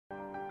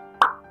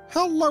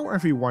Hello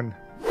everyone,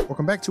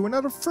 welcome back to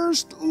another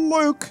first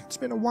look. It's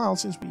been a while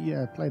since we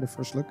played a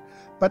first look,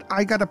 but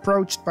I got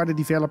approached by the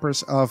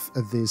developers of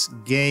this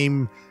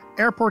game,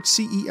 Airport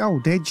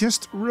CEO. They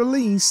just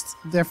released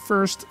their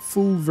first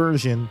full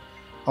version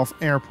of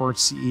Airport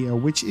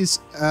CEO, which is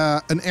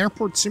an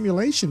airport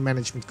simulation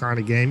management kind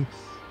of game.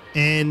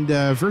 And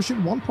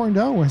version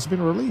 1.0 has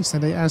been released,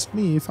 and they asked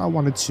me if I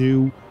wanted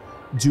to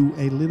do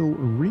a little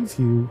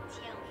review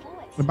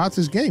about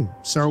this game.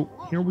 So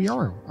here we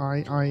are.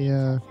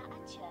 I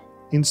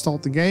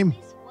installed the game.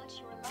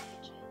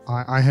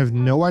 I have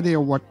no idea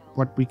what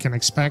we can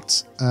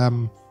expect.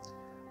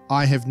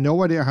 I have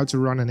no idea how to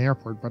run an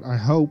airport, but I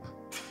hope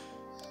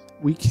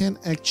we can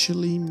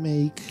actually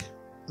make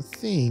a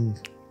thing.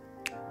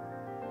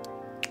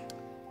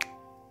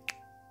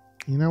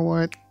 You know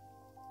what?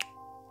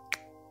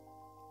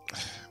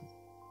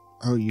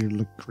 Oh, you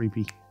look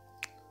creepy.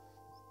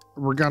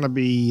 We're gonna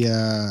be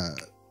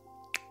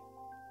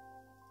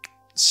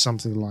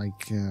something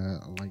like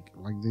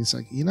this.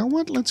 Like, you know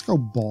what? Let's go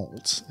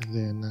bald. And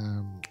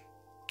then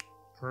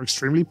we're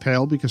extremely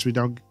pale because we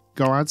don't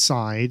go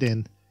outside,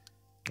 and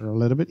we're a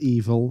little bit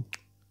evil,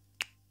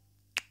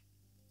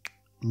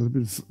 a little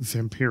bit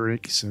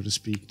vampiric, so to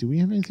speak. Do we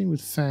have anything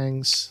with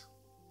fangs?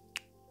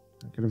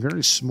 I've got a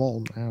very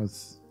small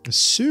mouth. A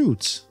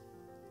suit.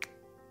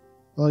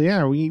 Well,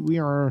 yeah, we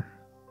are.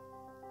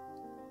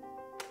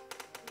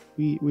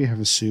 We have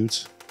a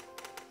suit,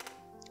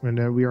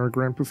 and we are a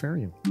Grand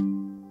Poofarian.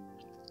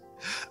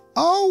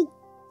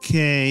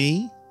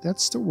 Okay,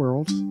 that's the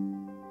world.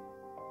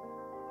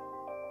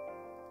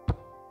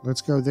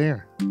 Let's go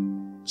there.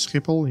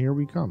 Schiphol, here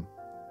we come.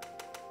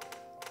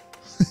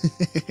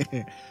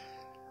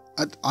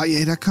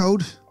 IATA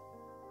code?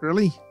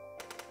 Really?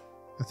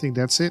 I think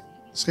that's it.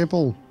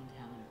 Schiphol.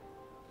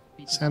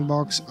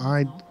 Sandbox.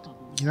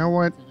 You know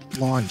what?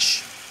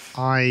 Launch.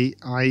 I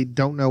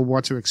don't know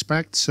what to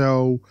expect,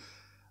 so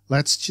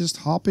let's just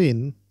hop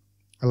in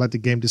and let the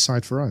game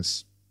decide for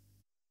us.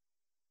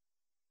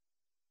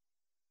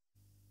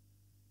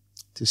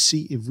 To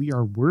see if we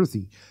are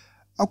worthy.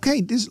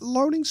 Okay, this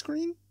loading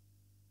screen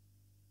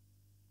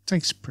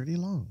takes pretty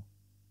long.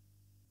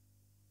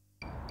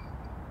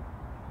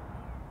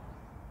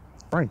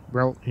 Right,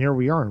 well, here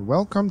we are.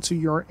 Welcome to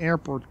your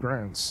airport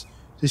grounds.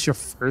 Is this your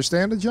first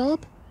day on the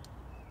job?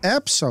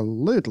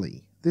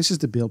 Absolutely. This is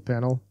the build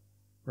panel,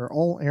 where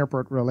all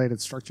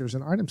airport-related structures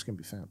and items can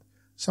be found.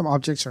 Some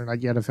objects are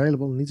not yet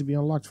available and need to be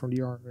unlocked from the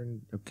yard.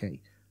 Okay.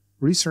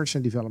 Research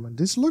and development.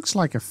 This looks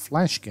like a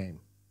Flash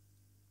game.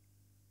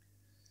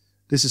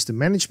 This is the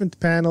management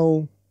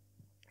panel.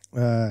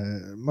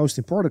 Most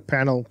important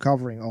panel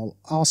covering all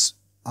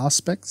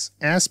aspects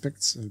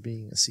of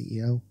being a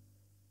CEO.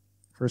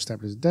 First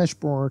tab is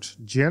dashboard,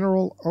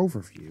 general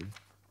overview.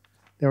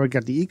 Then we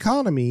got the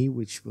economy,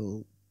 which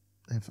will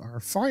have our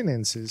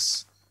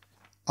finances.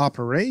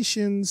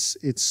 Operations,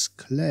 it's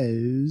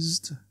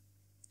closed.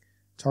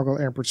 Toggle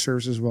airport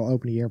services will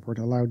open the airport.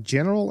 Allow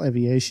general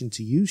aviation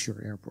to use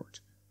your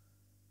airport.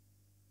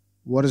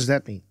 What does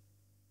that mean?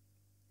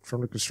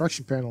 From the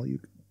construction panel, you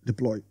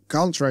deploy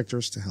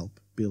contractors to help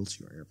build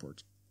your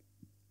airport.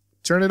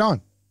 Turn it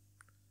on.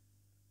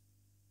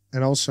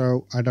 And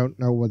also, I don't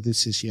know what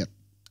this is yet.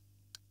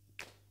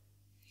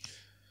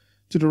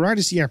 To the right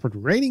is the airport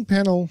rating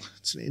panel.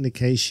 It's an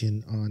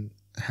indication on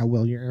how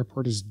well your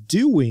airport is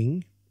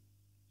doing.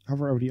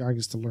 Hover over the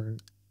icons to learn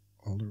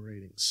all the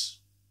ratings.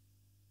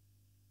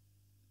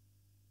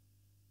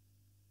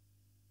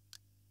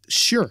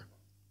 Sure.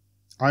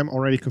 I'm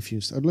already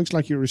confused. It looks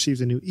like you received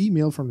a new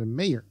email from the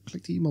mayor.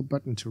 Click the email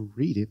button to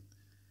read it.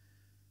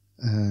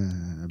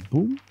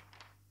 Boom.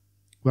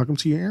 Welcome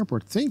to your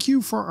airport. Thank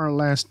you for our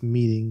last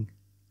meeting.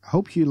 I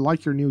hope you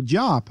like your new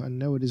job. I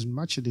know it isn't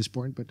much at this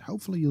point, but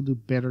hopefully you'll do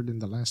better than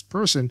the last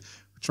person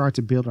who tried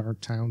to build our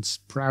town's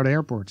proud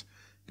airport.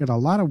 Got a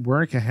lot of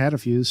work ahead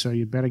of you, so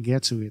you better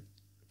get to it.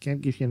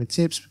 Can't give you any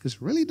tips because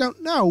I really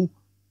don't know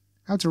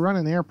how to run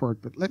an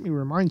airport, but let me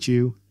remind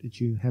you that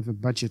you have a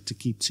budget to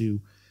keep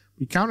to.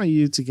 We count on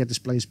you to get this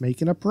place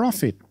making a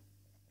profit.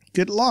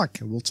 Good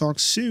luck, and we'll talk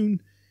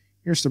soon.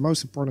 Here's the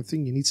most important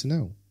thing you need to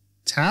know.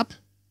 Tap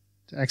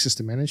to access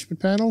the management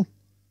panel.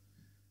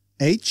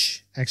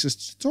 H, access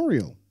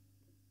tutorial.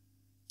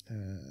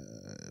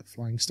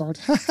 Flying start.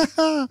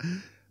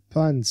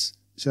 Puns.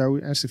 So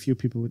we asked a few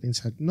people with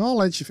inside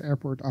knowledge of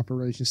airport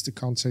operations to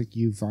contact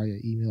you via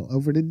email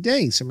over the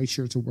day. So make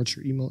sure to watch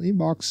your email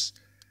inbox.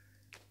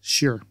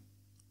 Sure.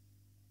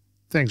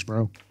 Thanks,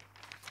 bro.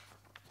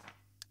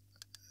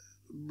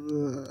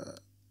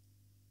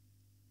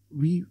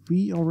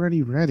 We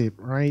already read it,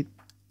 right?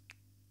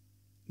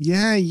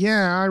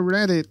 Yeah, I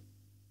read it.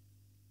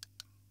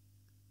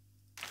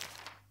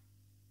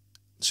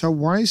 So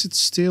why is it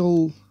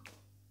still...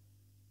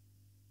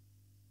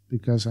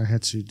 Because I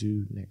had to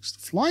do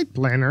next. Flight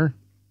planner?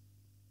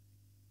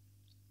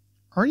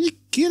 Are you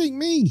kidding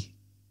me?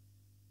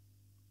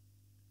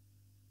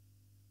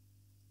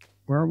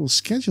 Where I will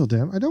schedule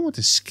them. I don't want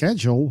to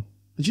schedule.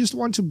 I just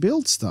want to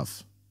build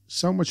stuff.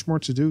 So much more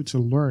to do to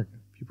learn.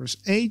 If you press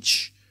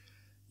H,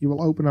 you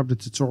will open up the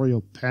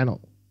tutorial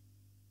panel.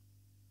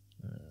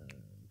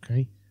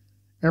 Okay.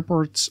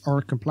 Airports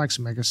are complex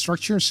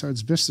megastructures, so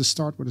it's best to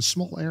start with a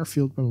small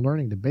airfield when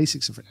learning the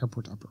basics of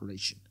airport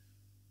operation.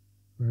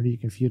 Where you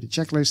can view the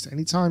checklist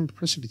anytime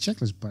pressing the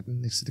checklist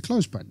button next to the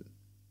close button.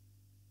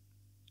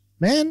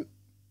 Man!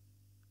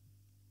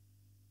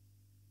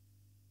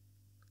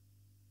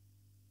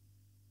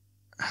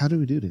 How do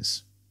we do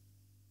this?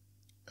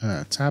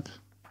 Tab.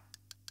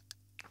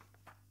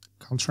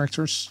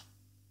 Contractors.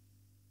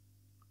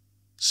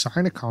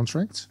 Sign a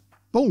contract.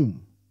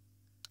 Boom!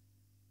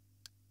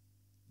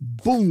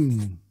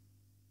 Boom!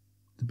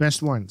 The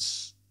best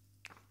ones.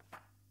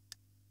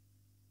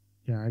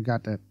 Yeah, I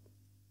got that.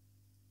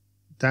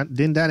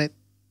 Didn't that it?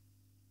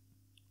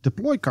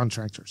 Deploy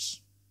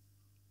contractors.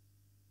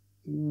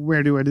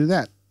 Where do I do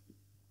that?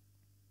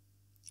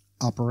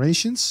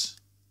 Operations.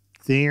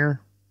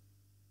 There.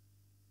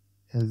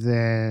 And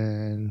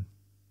then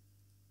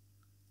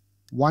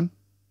 1.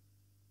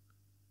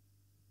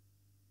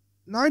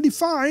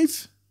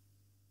 95.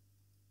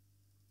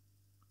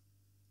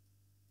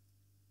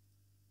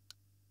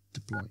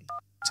 Deploy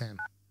 10.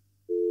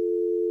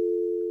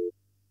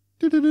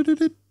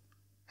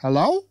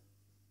 Hello?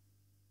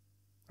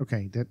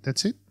 Okay,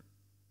 that's it.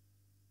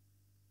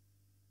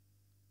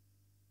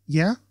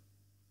 Yeah?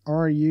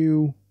 Are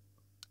you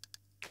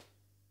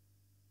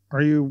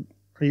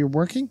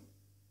working?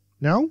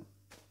 No?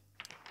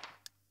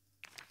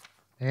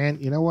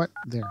 And you know what?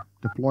 There.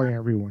 Deploy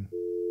everyone.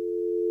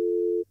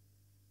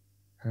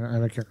 I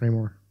don't care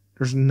anymore.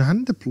 There's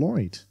none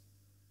deployed.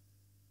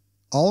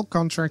 All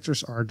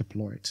contractors are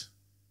deployed.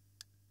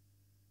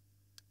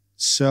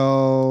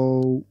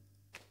 So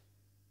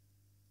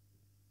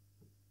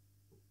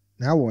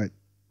now what?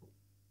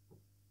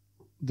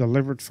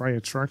 Delivered via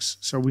trucks.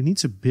 So we need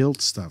to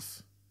build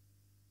stuff.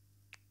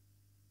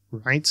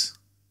 Right?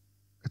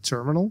 A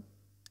terminal.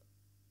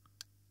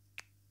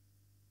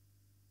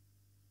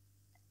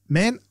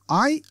 Man,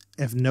 I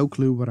have no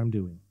clue what I'm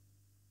doing.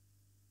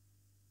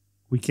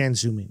 We can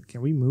zoom in.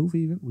 Can we move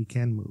even? We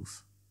can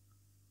move.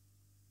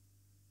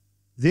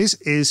 This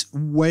is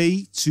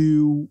way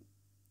too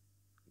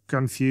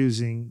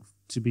confusing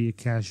to be a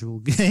casual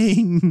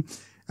game.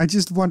 I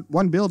just want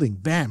one building.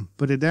 Bam,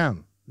 put it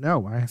down.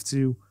 No, I have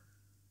to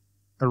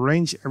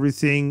arrange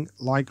everything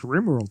like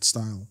RimWorld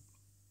style.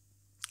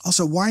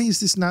 Also, why is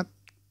this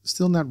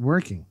still not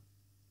working?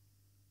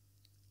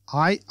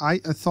 I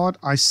thought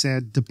I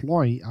said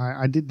deploy.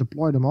 I did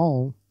deploy them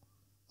all.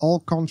 All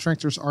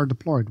contractors are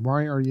deployed.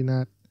 Why are you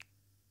not...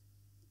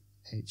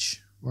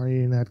 Why are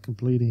you not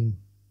completing...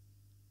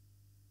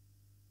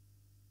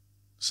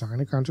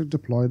 Sign a contract,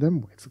 deploy them,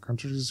 wait for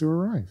contractors to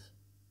arrive.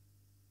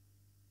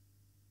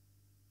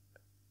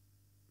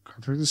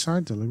 Contractor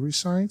side, delivery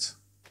side.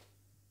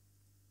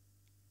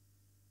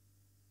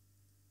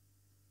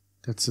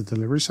 That's the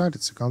delivery side,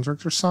 it's the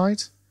contractor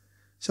side.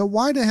 So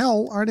why the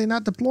hell are they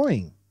not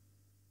deploying?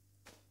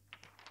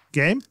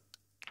 Game?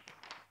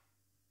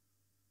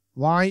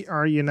 Why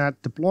are you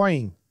not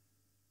deploying?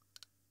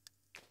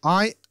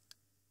 I'm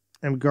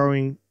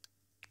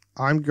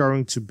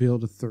going to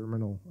build a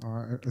terminal.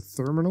 A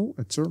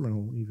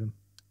terminal even.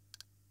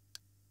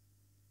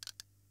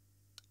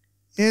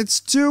 It's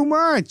too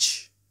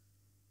much.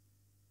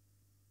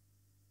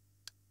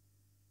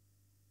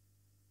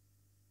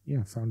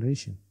 Yeah,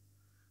 foundation.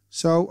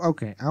 So,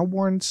 okay, I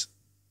want...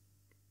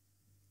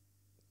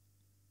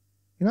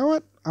 You know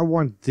what? I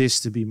want this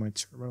to be my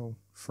terminal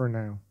for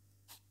now.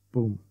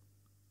 Boom.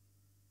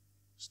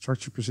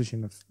 Structure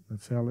position of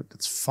valid.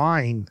 That's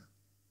fine.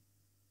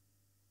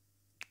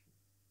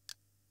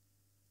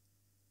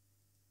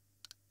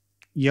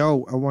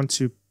 Yo, I want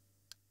to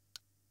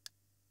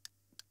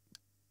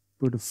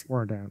put the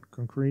floor down.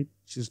 Concrete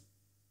just...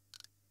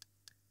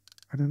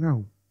 I don't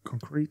know.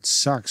 Concrete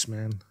sucks,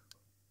 man.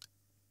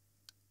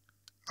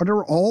 Oh,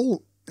 they're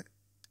all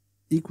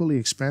equally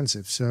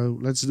expensive, so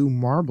let's do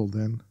marble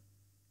then.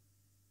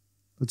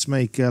 Let's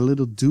make a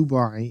little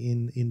Dubai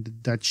in the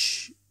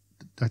Dutch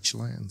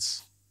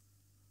lands.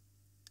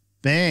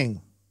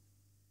 Bang.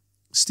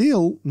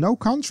 Still, no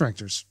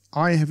contractors.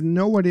 I have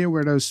no idea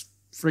where those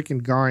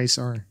freaking guys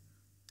are.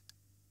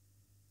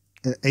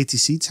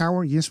 ATC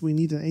tower? Yes, we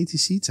need an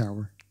ATC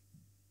tower.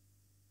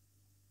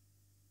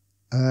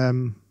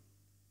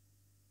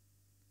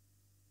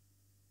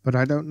 But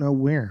I don't know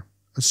where.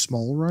 A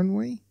small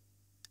runway?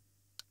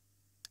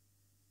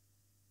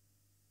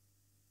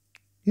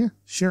 Yeah,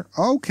 sure.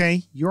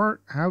 Okay,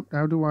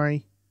 how do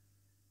I...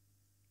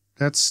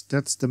 That's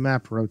the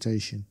map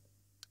rotation.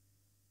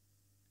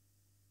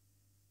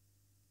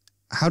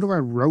 How do I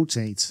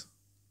rotate?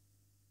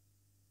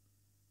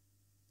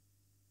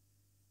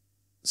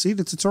 See,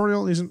 the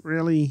tutorial isn't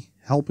really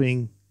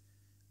helping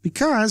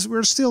because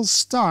we're still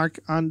stuck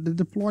on the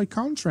deploy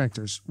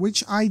contractors,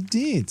 which I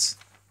did.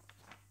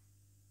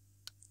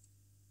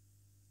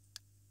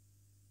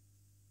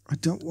 I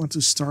don't want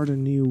to start a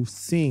new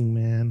thing,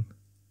 man.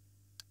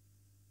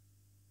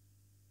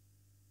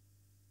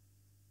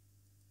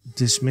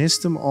 Dismiss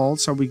them all,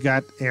 so we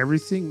got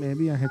everything.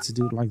 Maybe I had to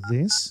do it like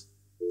this.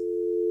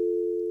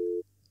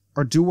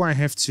 Or do I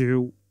have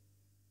to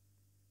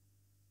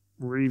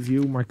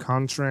review my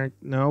contract?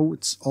 No,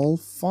 it's all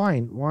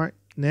fine. Why?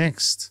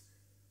 Next.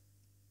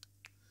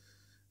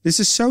 This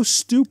is so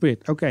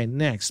stupid. Okay,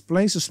 next.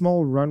 Place a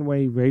small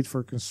runway, wait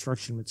for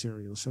construction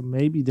material. So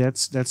maybe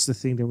that's the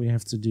thing that we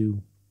have to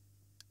do.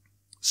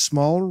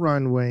 Small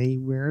runway.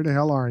 Where the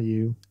hell are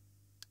you?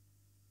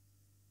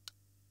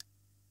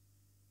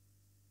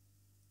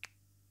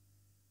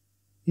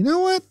 You know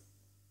what?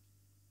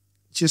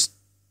 Just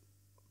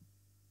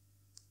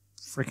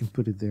freaking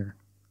put it there.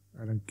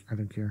 I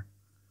don't care.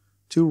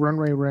 2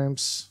 runway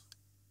ramps.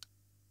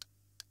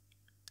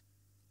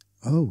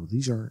 Oh,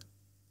 these are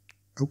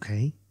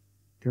okay.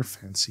 They're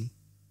fancy.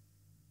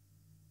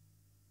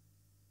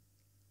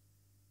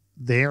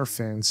 They're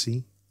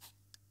fancy.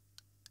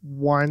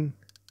 1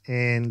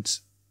 and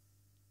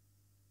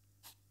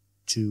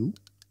 2.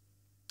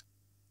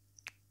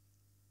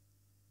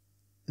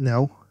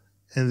 No.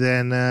 And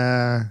then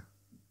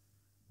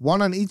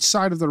 1 on each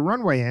side of the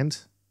runway end.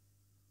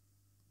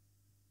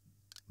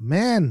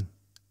 Man,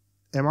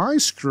 am I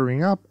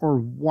screwing up or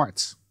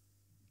what?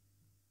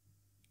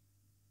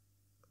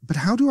 But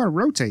how do I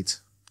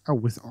rotate? Oh,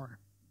 with R.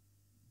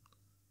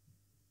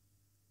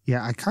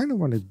 Yeah, I kind of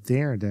want it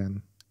there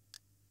then.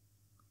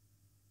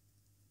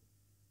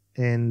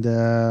 And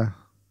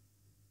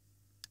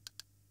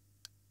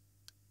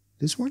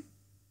this one?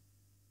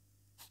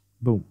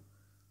 Boom.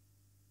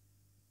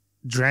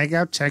 Drag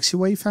out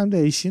taxiway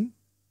foundation.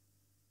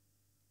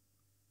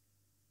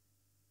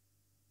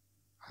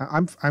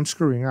 I'm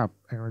screwing up,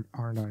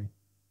 aren't I?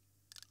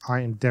 I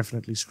am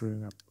definitely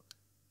screwing up.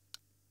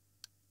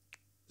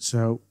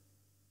 So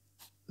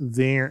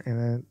there, and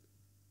then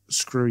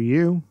screw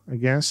you, I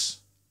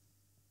guess.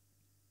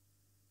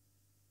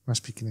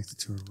 Must be connected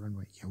to a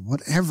runway. Yeah,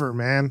 whatever,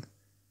 man.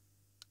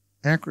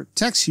 Accurate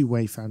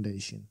taxiway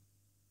foundation.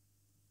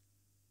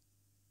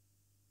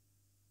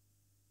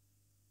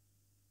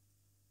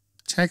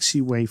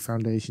 Taxiway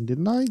foundation.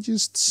 Didn't I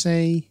just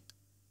say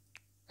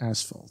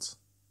asphalt?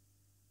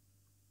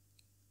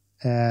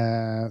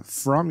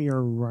 From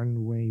your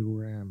runway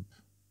ramp.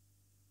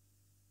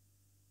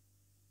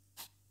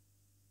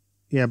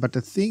 Yeah, but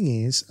the thing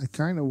is, I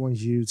kind of want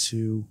you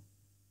to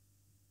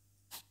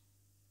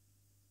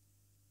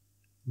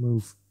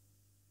move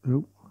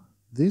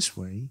this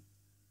way.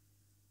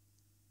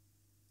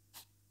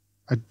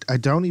 I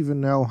don't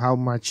even know how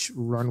much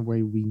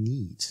runway we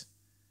need.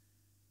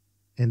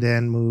 And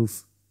then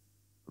move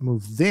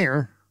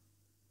there.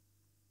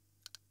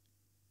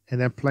 And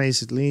then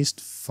place at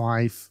least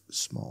 5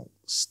 small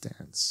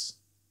stands.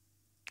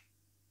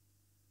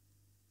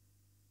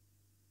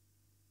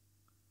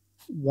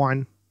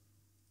 1,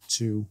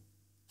 2,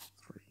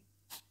 3,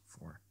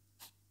 4,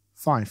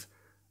 5.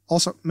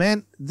 Also,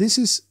 man, this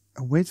is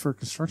a wait for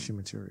construction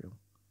material.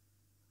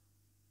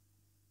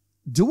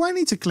 Do I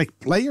need to click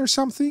play or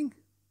something?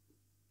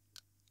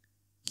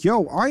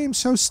 Yo, I am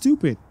so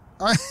stupid.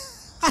 I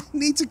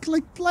need to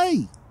click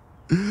play.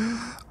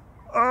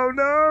 Oh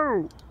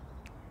no.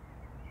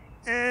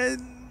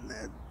 And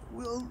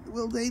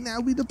will they now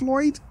be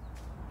deployed?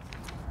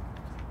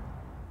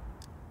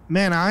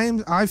 Man,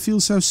 I feel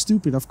so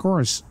stupid. Of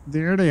course,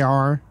 there they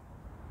are.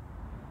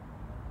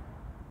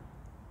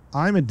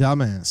 I'm a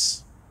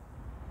dumbass.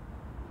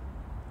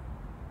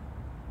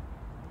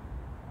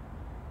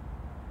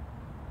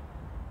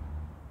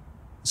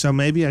 So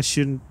maybe I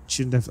shouldn't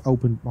have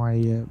opened my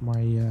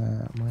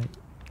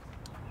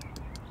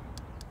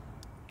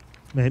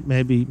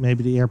maybe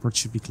the airport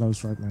should be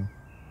closed right now.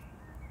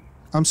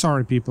 I'm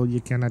sorry, people. You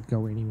cannot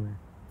go anywhere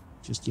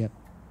just yet.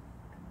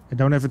 I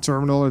don't have a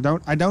terminal.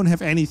 I don't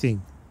have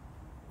anything.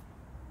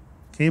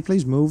 Can you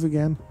please move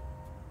again?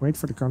 Wait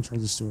for the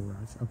contractors to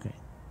arrive. Okay.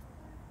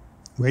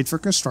 Wait for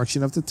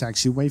construction of the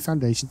taxiway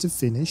foundation to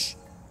finish.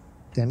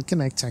 Then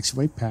connect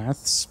taxiway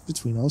paths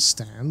between all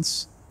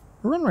stands.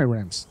 Runway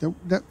ramps.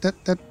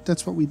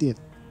 That's what we did.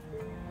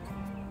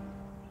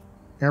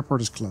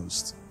 Airport is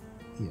closed.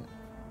 Yeah.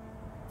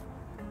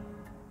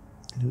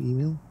 New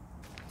email.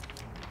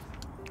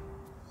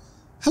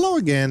 Hello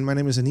again, my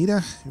name is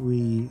Anita.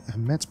 We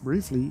met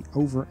briefly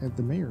over at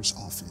the mayor's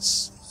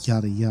office.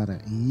 Yada, yada,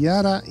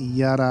 yada,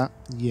 yada.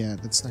 Yeah,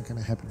 that's not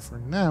gonna happen for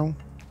now.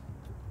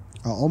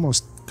 I'll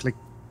almost click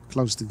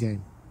close the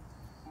game.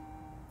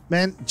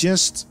 Man,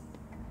 just...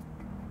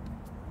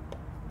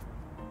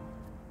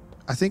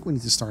 I think we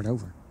need to start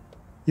over.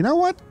 You know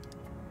what?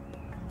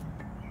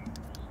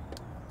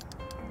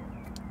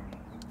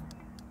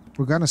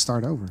 We're gonna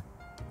start over.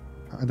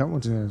 I don't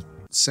want to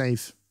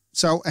save...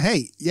 So,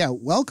 hey, yeah,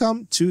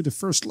 welcome to the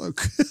first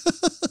look.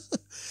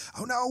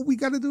 Oh no, we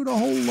gotta do the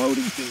whole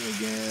loading thing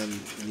again.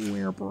 New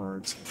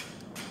airport.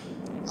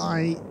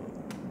 I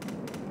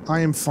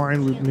am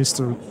fine with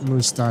Mr.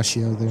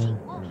 Mustachio there.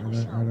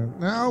 I don't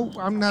no,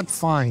 I'm not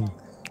fine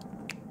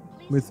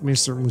with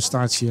Mr.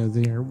 Mustachio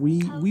there.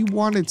 We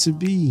want it to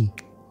be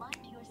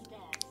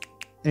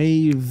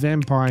a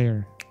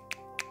vampire.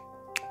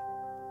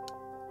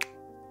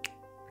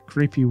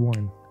 Creepy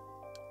one.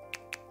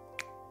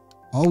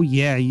 Oh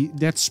yeah,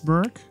 that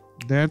smirk,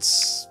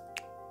 that's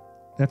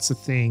That's the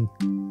thing.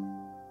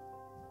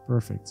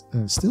 Perfect.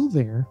 Still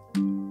there.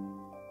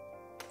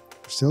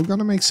 Still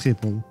gonna make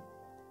Schiphol.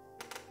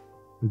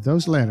 With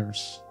those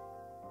letters.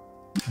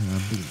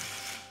 Blue.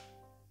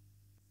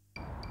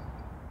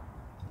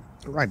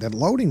 Right, that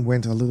loading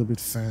went a little bit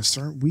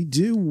faster. We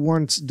do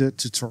want the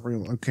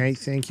tutorial. Okay,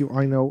 thank you.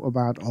 I know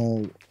about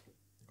all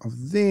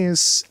of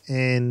this.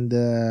 And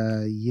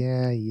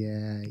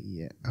yeah.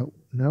 Oh,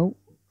 no.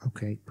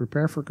 Okay,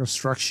 prepare for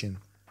construction.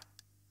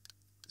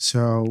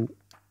 So,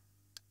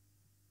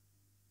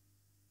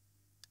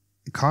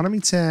 economy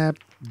tab,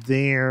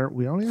 there.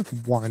 We only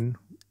have one.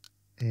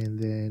 And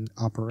then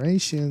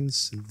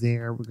operations,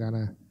 there. We're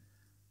gonna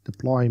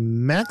deploy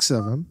max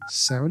of them,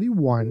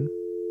 71.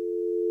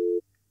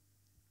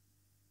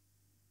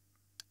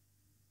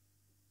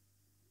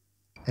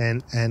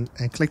 And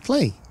click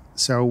play.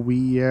 So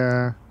we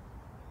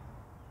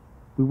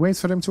wait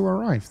for them to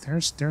arrive.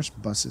 There's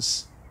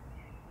buses.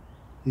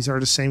 These are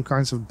the same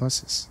kinds of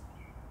buses.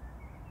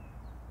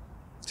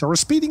 So we're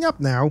speeding up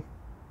now.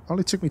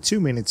 Only took me 2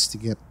 minutes to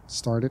get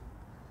started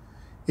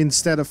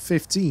instead of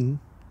 15,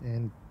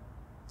 and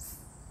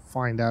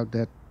find out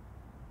that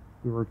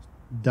we were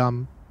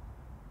dumb.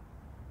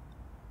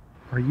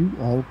 Are you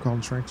all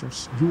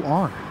contractors? You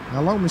are.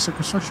 Hello, Mr.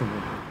 Construction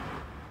Worker.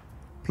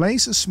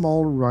 Place a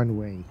small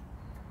runway.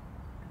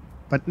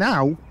 But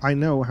now I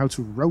know how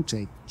to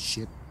rotate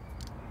shit.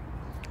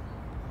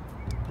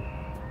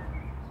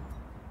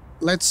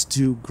 Let's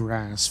do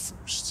grass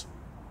first.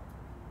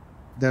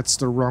 That's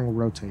the wrong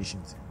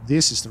rotation thing.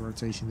 This is the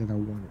rotation that I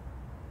wanted.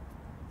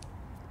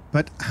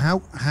 But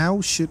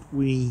how should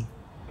we...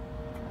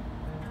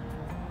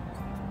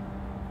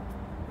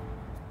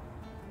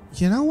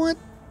 You know what?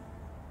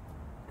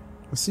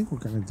 I think we're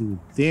gonna do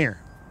it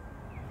there.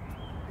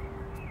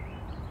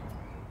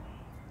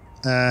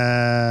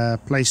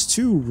 Place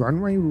 2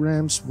 runway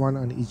ramps, 1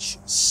 on each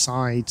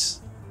side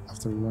of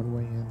the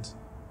runway end.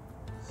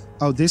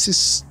 Oh, this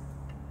is...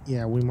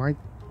 Yeah, we might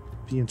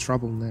be in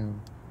trouble now.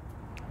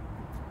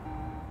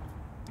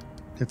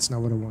 That's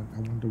not what I want. I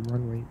want the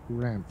runway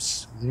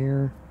ramps.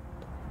 There.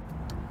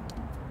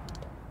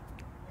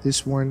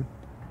 This one.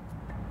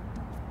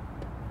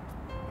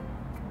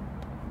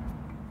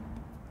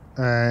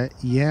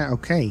 Yeah,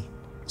 okay.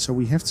 So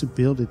we have to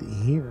build it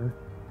here,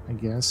 I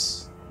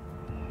guess.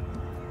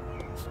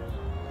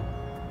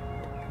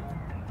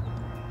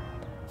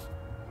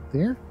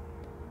 There.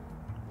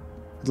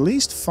 At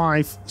least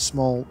 5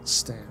 small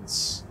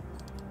stands.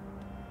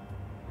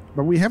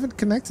 But we haven't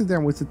connected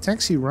them with the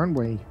taxi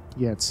runway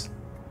yet.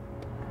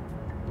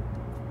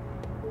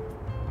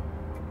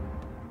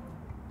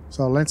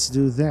 So let's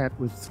do that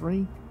with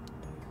 3.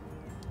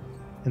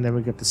 And then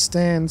we got the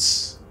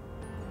stands.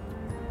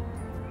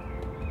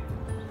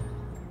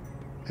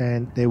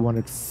 And they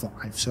wanted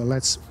 5. So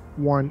let's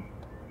 1,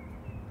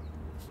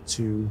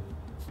 2,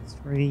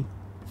 3,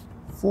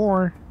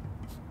 4,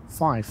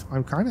 5.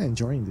 I'm kind of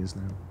enjoying this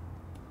now.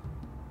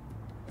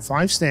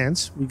 5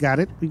 stands. We got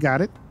it. We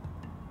got it.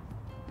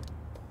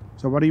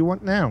 So what do you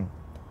want now?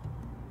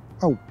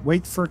 Oh,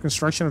 wait for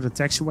construction of the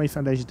taxiway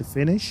foundation to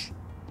finish.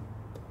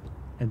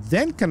 And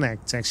then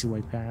connect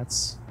taxiway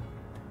paths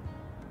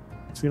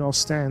between all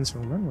stands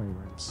and runway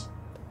ramps.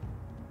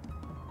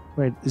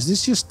 Wait, is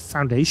this just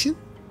foundation?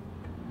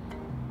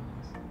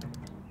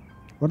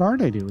 What are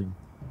they doing?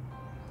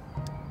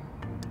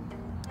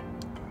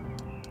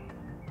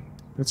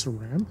 That's a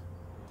ramp?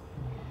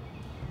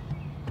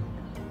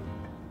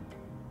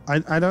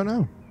 I don't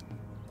know.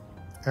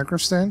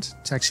 Aircraft stand,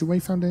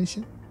 taxiway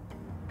foundation.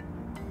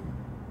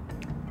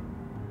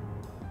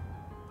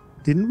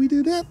 Didn't we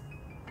do that?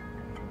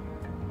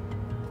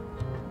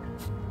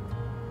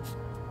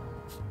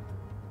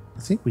 I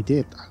think we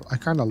did. I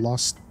kind of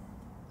lost.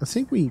 I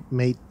think we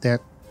made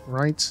that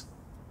right.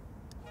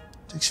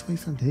 Taxiway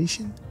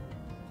foundation?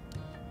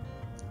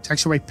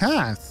 Taxiway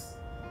path.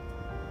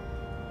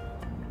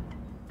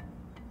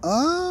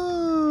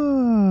 Oh.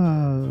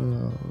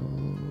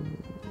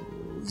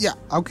 Yeah,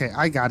 okay,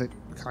 I got it.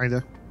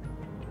 Kinda.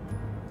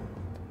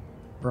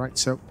 Right,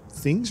 so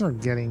things are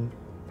getting...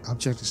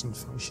 Object isn't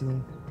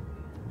functioning.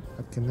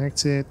 Not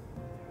connected.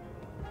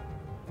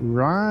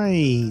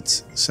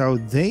 Right. So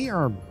they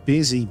are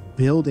busy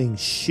building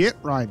shit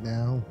right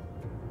now.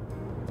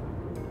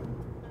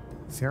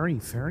 Very,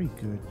 very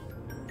good.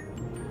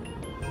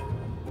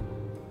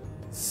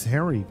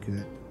 Very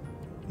good.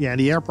 Yeah,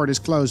 the airport is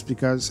closed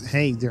because,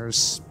 hey,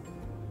 there's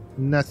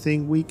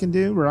nothing we can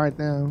do right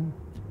now.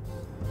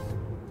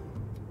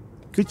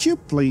 Could you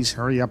please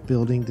hurry up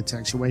building the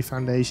taxiway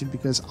foundation?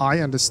 Because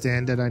I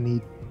understand that I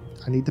need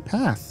the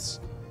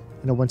paths.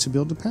 And I want to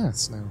build the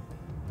paths now.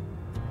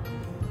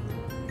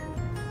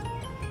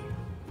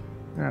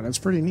 Yeah, that's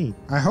pretty neat.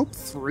 I hope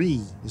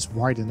 3 is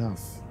wide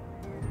enough.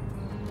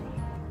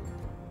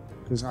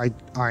 Because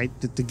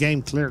the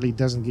game clearly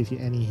doesn't give you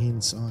any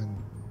hints on...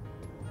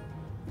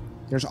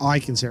 There's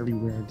icons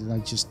everywhere that I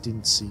just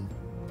didn't see.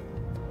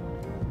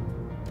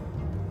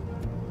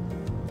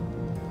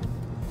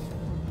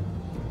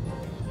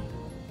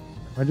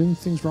 Am I doing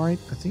things right?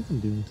 I think I'm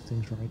doing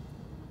things right.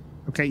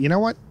 Okay, you know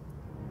what?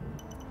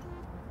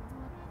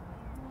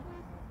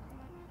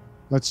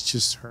 Let's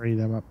just hurry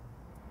them up.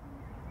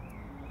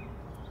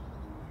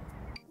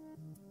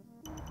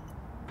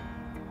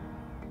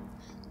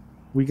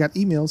 We got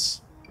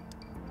emails.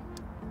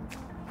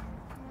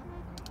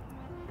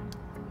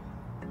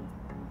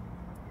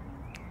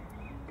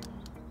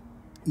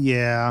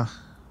 Yeah.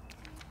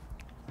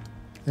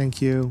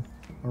 Thank you.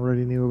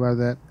 Already knew about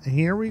that. And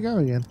here we go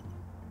again.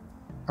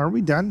 Are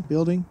we done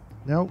building?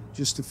 No,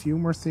 just a few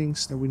more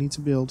things that we need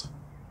to build.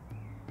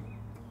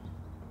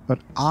 But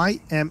I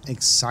am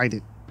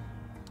excited.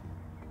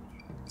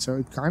 So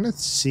it kind of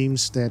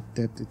seems that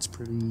it's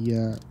pretty...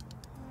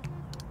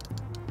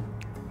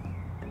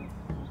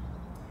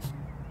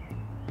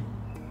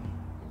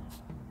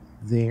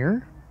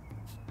 there.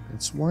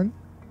 That's one.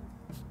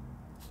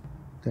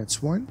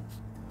 That's one.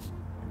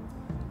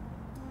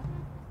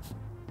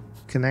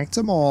 Connect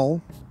them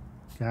all.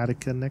 Gotta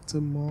connect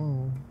them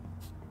all.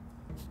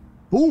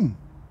 Boom!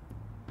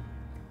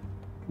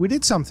 We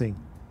did something.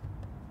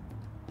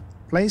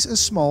 Place a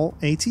small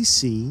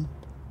ATC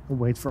and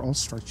wait for all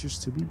structures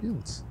to be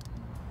built.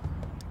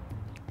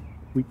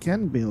 We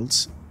can build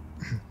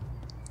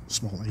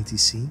small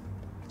ATC.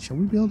 Shall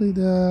we build it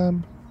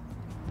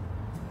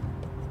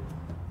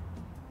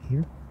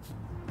here?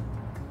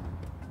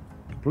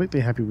 Completely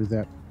happy with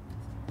that.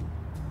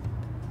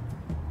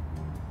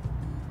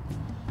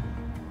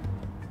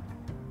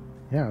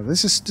 Yeah,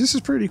 this is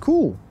pretty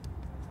cool.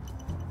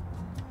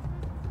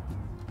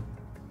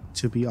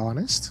 To be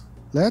honest,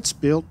 let's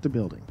build the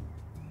building.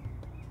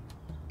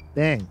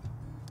 Bang.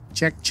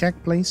 Check,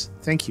 check, please.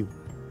 Thank you.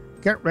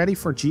 Get ready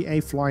for GA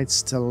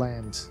flights to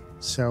land.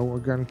 So we're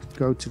going to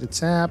go to the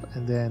tab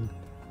and then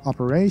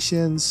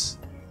operations.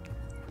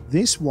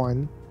 This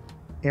one,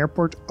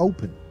 airport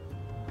open.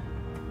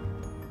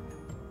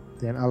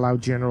 Then allow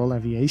general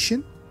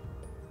aviation.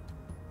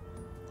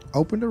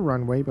 Open the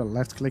runway by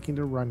left clicking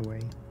the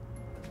runway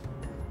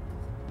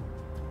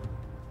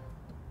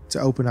to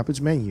open up its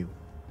menu.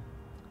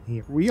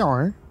 Here we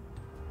are.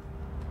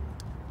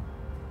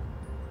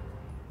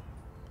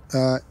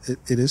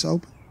 It is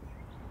open.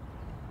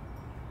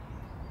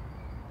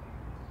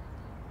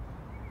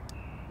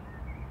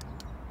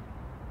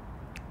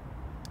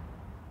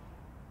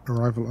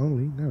 Arrival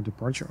only? No,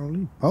 departure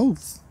only?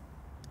 Both.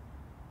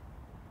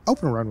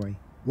 Open runway.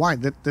 Why?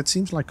 That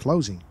seems like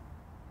closing.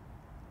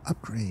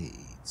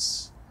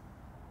 Upgrades.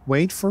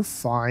 Wait for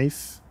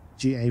 5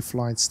 GA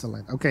flights to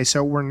land. Okay,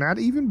 so we're not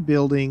even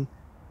building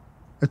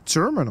a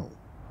terminal.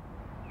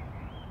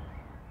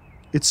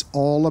 It's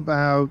all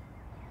about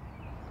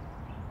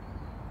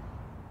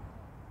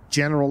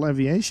general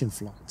aviation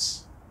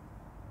flights.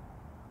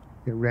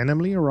 It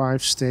randomly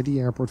arrives, stay at the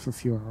airport for a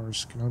few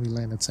hours, can only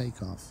land at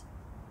takeoff.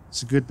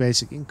 It's a good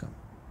basic income.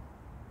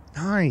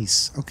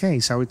 Nice. Okay,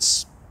 so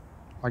it's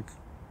like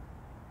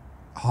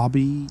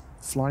hobby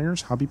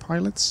flyers, hobby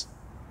pilots.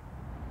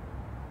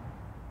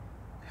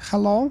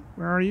 Hello,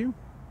 where are you?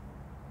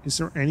 Is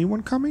there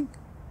anyone coming?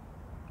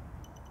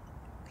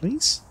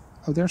 Please?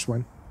 Oh, there's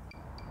one.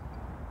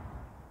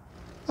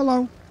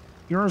 Hello.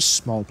 You're a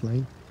small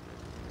plane.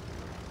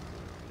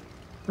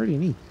 Pretty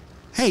neat.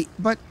 Hey,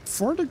 but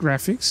for the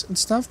graphics and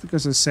stuff,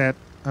 because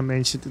I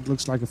mentioned it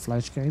looks like a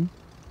Flash game.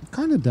 It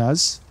kind of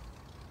does.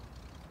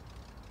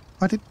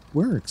 But it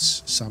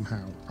works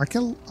somehow. I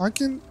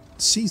can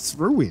see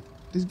through it.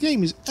 This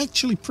game is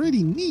actually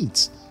pretty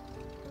neat.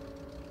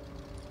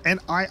 And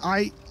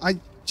I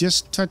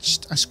just I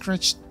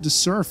scratched the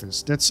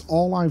surface. That's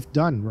all I've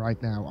done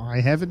right now.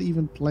 I haven't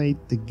even played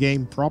the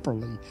game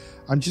properly.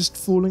 I'm just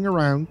fooling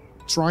around,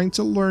 trying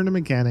to learn the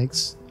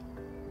mechanics.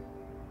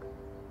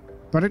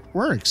 But it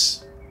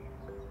works.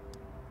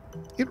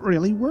 It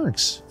really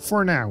works.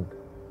 For now.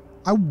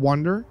 I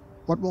wonder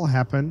what will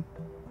happen.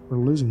 We're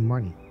losing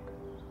money.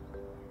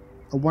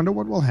 I wonder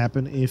what will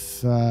happen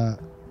if I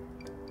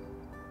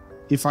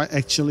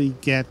actually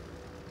get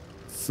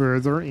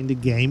further in the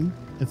game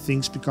and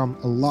things become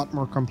a lot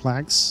more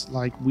complex.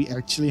 Like we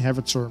actually have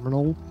a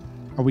terminal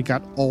and we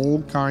got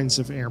all kinds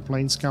of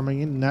airplanes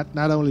coming in. Not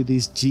only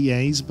these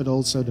GAs, but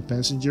also the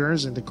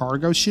passengers and the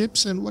cargo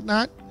ships and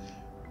whatnot.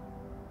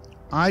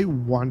 I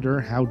wonder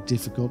how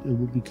difficult it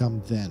will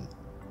become then.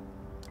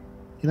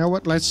 You know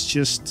what? Let's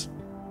just...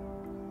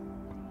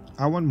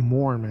 I want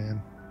more,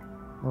 man.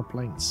 More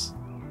planes.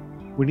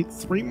 We need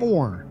 3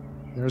 more.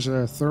 There's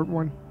a third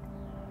one.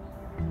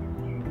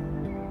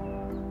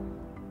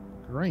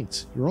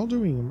 Great. You're all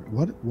doing...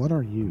 What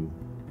are you?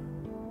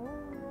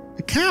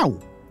 A cow!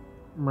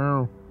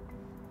 Meow.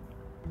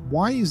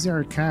 Why is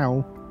there a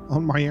cow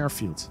on my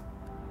airfield?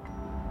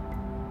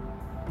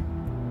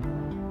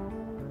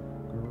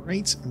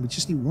 Great. And we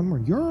just need 1 more.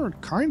 You're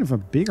kind of a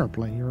bigger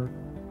plane. You're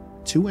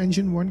a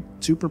 2-engine one.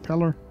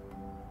 2-propeller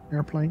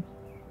airplane.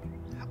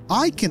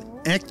 I can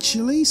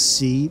actually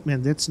see...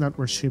 Man, that's not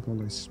where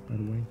Schiphol is, by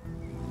the way.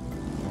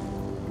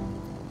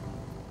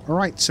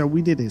 Alright, so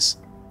we did this.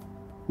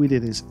 We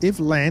did this. If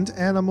land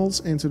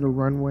animals enter the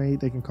runway,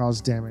 they can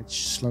cause damage.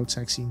 Slow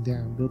taxiing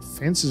down. Build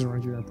fences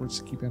around your airports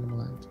to keep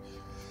animals out.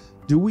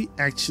 Do we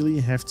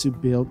actually have to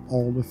build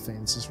all the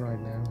fences right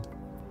now?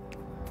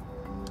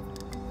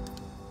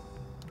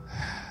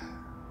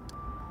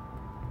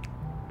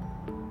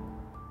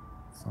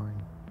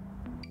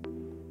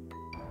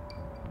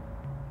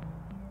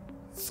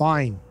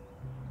 Fine.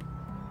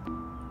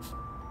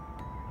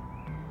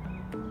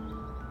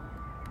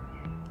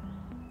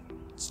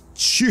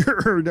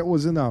 Sure, that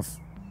was enough.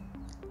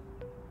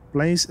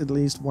 Place at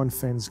least one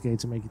fence gate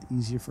to make it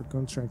easier for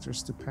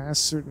contractors to pass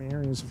certain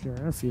areas of your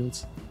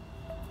airfields.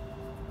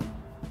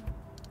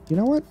 You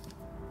know what?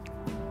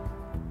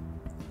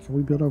 Can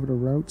we build over the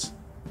roads?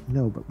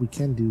 No, but we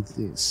can do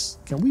this.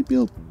 Can we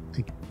build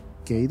a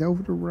gate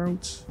over the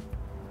roads?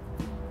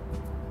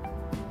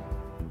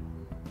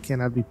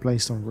 Cannot be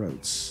placed on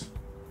roads.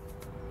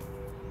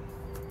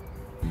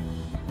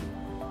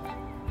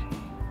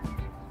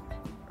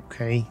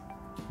 Okay,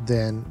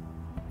 then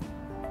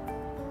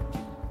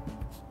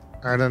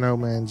I don't know,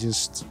 man,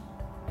 just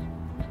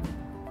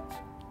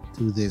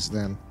do this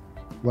then.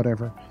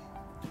 Whatever.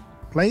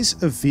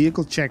 Place a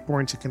vehicle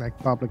checkpoint to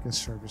connect public and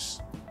service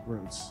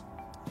roads.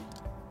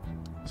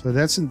 So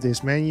that's in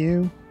this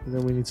menu. And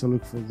then we need to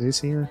look for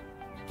this here.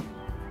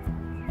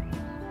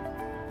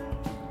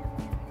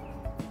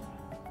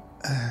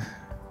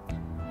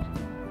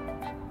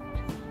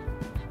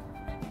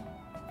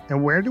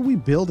 And where do we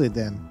build it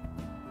then?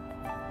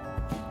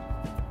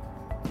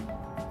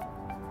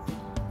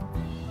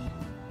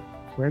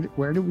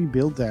 Where do we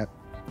build that?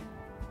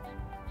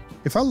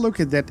 If I look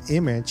at that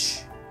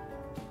image,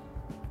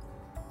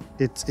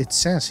 it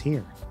says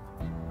here.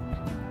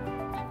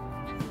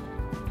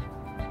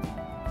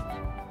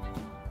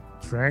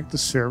 Drag the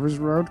service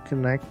road,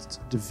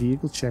 connect the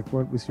vehicle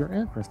checkpoint with your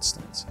aircraft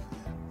stands.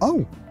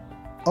 Oh!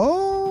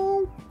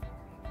 Oh!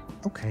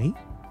 Okay.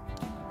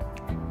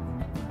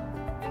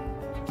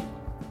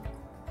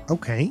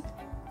 Okay.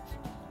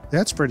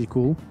 That's pretty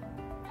cool.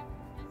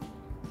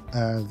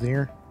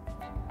 There.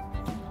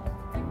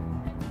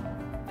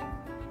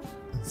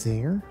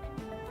 There.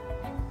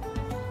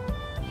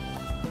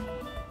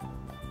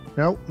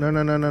 No, no,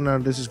 no, no, no, no.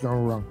 This is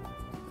going wrong.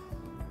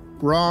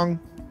 Wrong.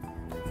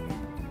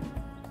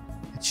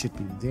 It should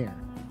be there.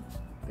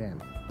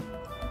 Then.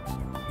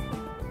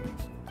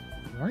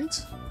 Right?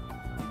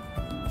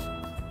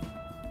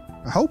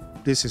 I hope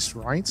this is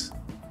right.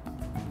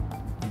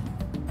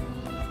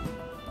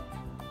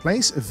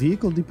 Place a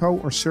vehicle depot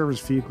or service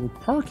vehicle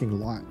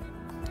parking lot.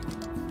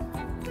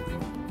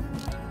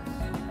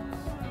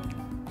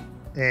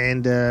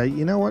 And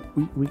you know what?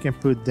 We can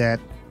put that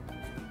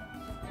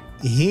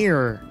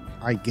here,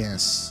 I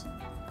guess.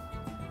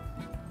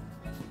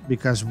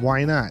 Because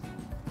why not?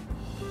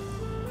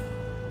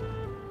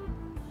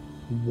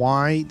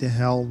 Why the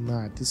hell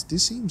not?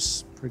 This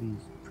seems pretty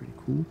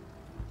cool.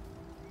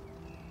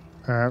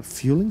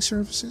 Fueling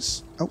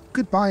services. Oh,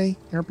 goodbye,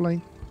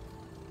 airplane.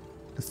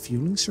 The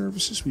fueling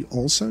services we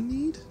also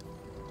need.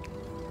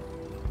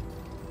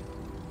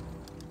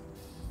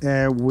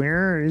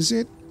 Where is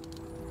it?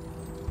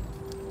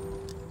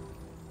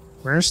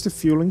 Where's the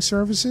fueling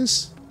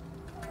services?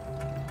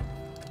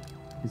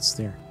 It's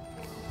there.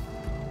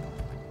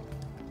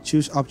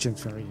 Choose object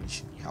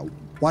variation. Yeah,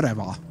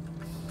 whatever.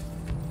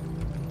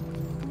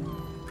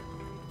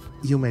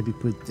 You maybe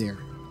put there.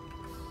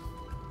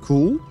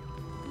 Cool.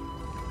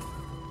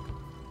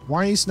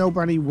 Why is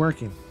nobody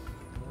working?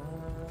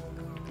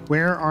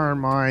 Where are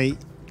my...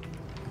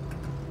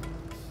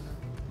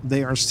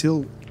 They are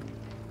still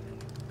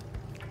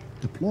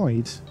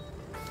deployed.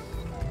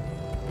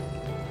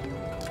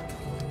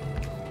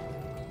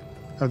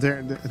 Oh,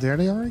 there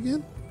they are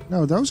again?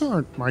 No, those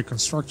aren't my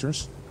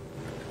constructors.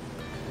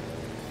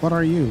 What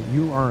are you?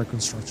 You are a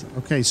constructor.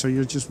 Okay, so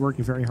you're just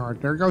working very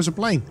hard. There goes a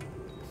plane.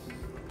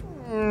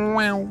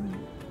 Wow.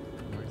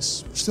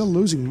 Nice. We're still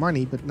losing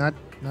money, but not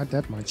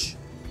that much.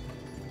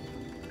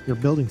 You're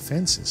building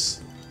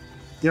fences.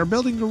 They're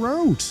building the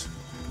road.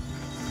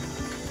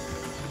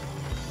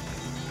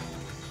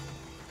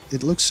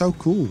 It looks so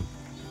cool.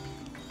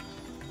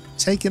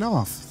 Taken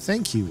off.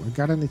 Thank you. I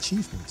got an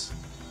achievement.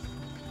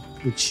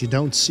 Which you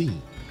don't see.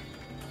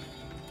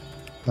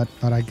 But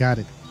I got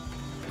it.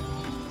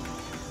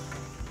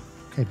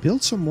 Okay,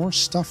 build some more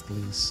stuff,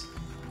 please.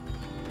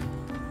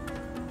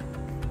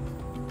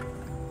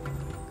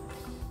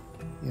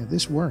 Yeah,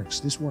 this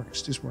works. This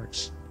works. This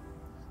works.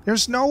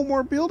 There's no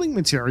more building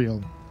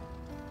material.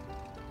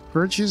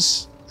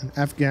 Purchase an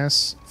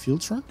F-gas fuel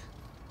truck.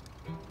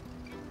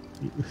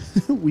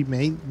 We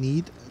may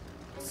need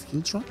a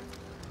fuel truck.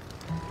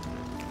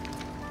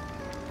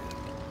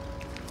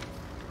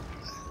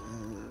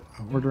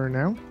 Order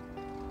now.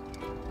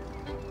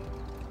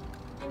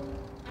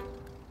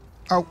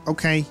 Oh,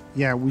 okay.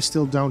 Yeah, we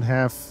still don't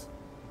have...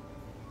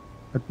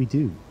 But we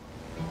do.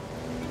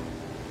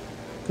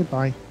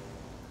 Goodbye.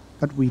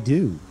 But we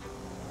do.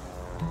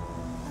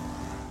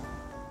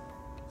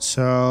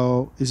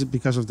 So, is it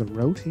because of the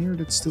road here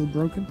that's still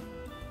broken?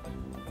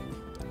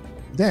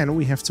 Then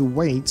we have to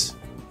wait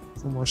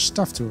for more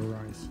stuff to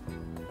arrive.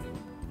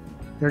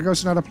 There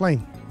goes another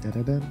plane.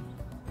 Da-da-da.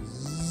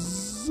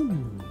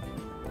 Zoom.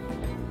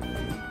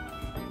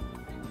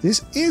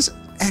 This is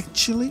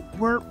actually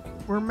we're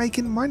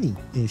making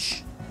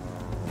money-ish.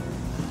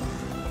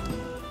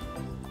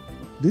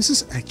 This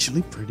is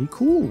actually pretty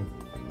cool.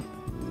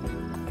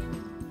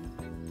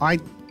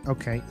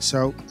 Okay,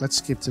 so let's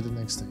skip to the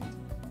next thing.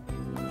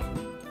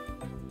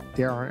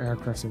 There are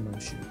aircraft in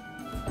motion.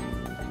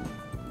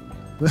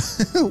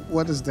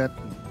 What does that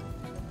mean?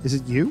 Is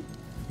it you?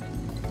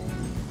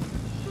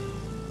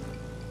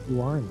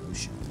 You are in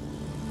motion.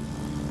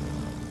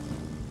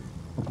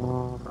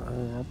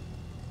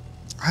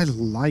 I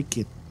like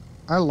it.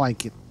 I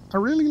like it. I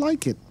really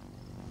like it.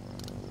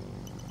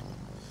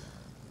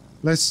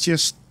 Let's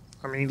just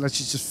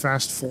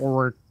fast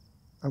forward.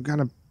 I'm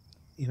gonna,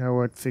 you know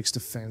what, fix the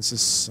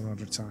fences some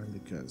other time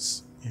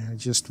because, yeah,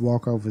 just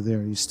walk over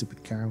there, you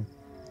stupid cow.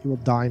 You will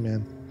die,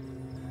 man.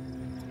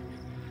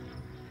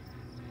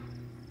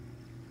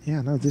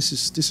 Yeah, no, this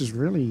is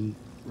really,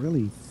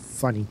 really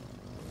funny.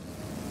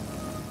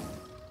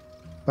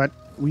 But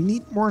we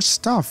need more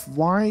stuff.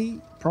 Why?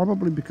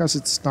 Probably because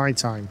it's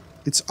nighttime.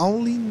 It's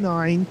only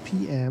 9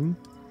 p.m.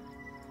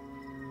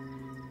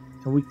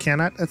 And we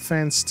cannot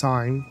advance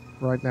time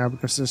right now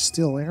because there's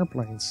still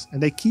airplanes.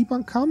 And they keep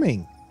on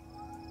coming.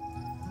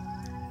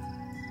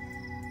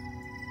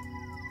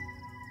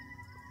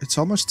 It's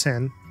almost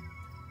 10.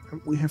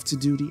 And we have to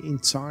do the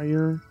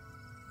entire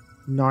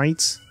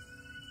night.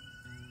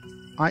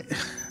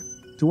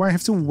 Do I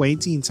have to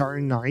wait the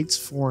entire night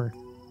for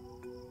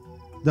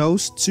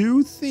those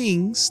 2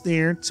 things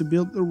there to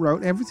build the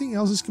road? Everything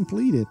else is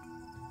completed.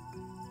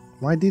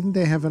 Why didn't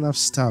they have enough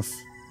stuff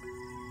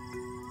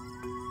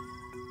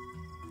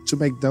to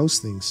make those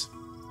things?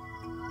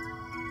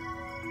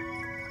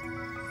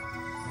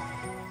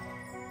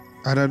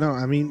 I don't know.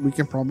 I mean, we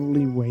can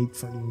probably wait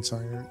for the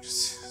entire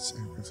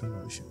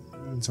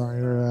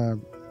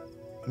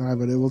no,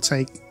 but it will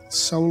take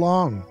so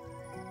long.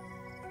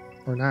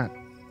 Or not.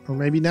 Or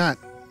maybe not.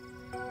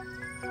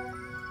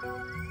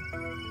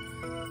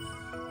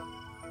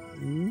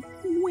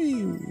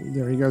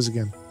 There he goes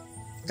again.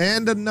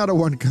 And another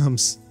one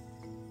comes.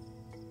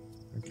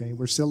 Okay,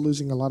 we're still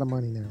losing a lot of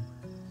money now.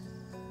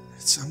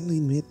 It's only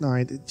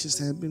midnight. It just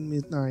had been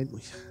midnight.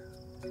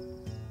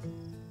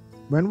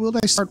 When will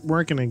they start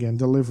working again?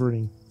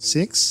 Delivering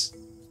 6?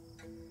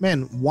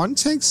 Man, one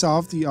takes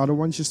off, the other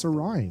one just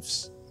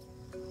arrives.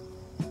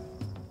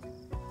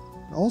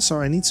 Also,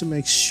 I need to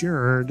make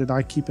sure that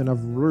I keep enough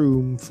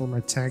room for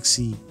my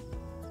taxi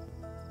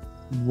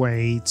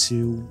way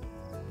to...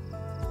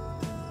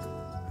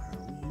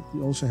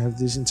 We also have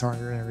this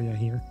entire area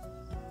here.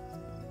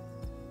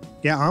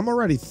 Yeah, I'm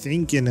already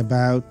thinking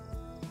about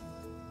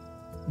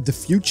the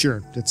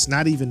future that's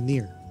not even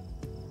near.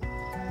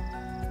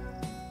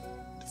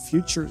 The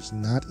future is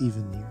not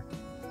even near.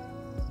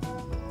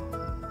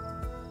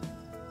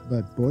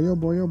 But boy, oh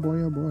boy, oh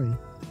boy, oh boy.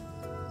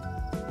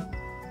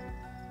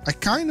 I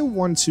kind of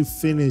want to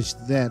finish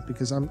that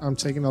because I'm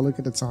taking a look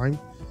at the time.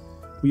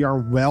 We are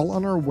well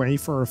on our way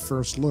for our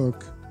first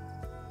look.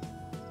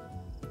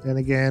 Then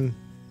again,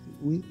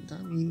 we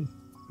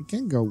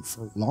can go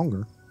for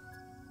longer.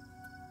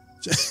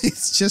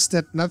 It's just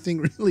that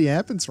nothing really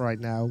happens right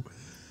now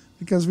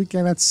because we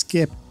cannot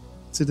skip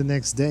to the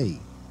next day.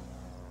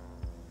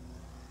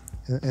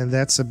 And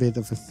that's a bit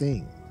of a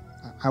thing.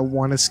 I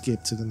want to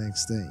skip to the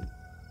next day.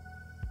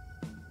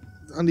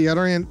 On the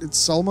other hand,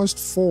 it's almost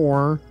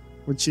 4,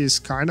 which is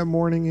kind of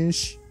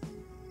morning-ish.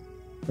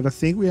 But I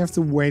think we have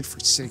to wait for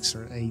 6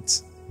 or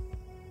 8.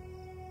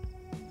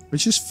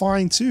 Which is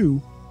fine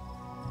too.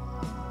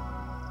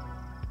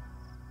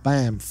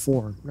 Bam,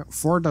 4. No,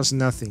 4 does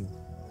nothing.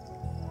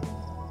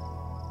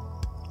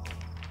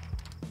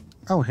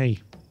 Oh, hey.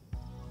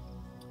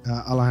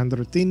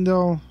 Alejandro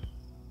Tindo.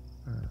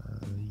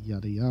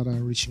 Yada yada.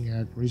 Reaching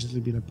out. Recently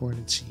been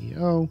appointed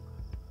CEO.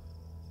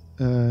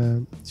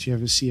 So you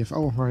have a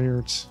CFO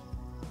hired.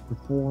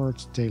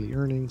 Report. Daily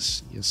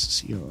earnings.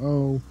 Yes,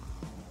 COO.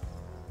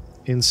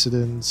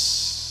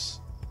 Incidents.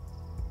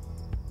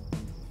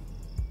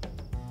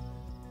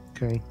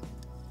 Okay.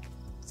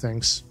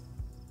 Thanks.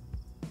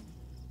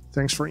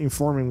 Thanks for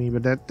informing me,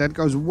 but that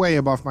goes way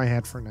above my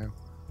head for now.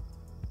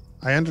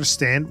 I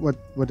understand what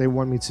they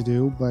want me to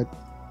do, but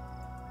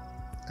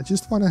I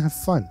just want to have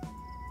fun.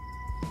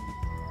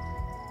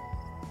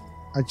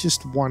 I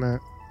just want to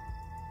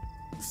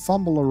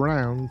fumble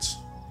around.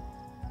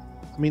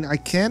 I mean, I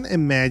can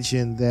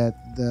imagine that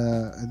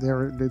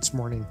it's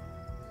morning.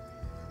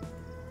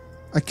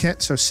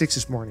 So 6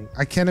 is morning.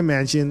 I can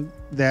imagine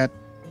that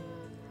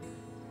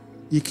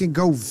you can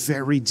go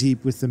very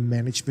deep with the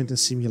management and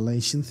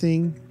simulation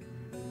thing.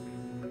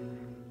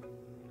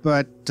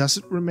 But does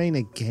it remain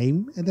a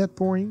game at that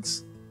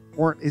point?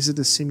 Or is it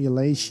a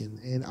simulation?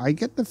 And I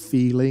get the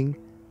feeling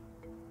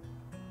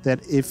that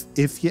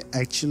if you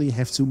actually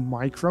have to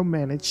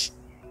micromanage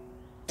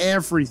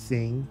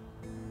everything,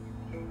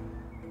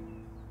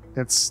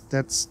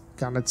 that's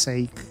gonna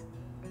take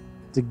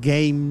the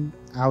game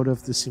out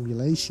of the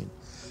simulation.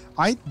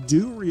 I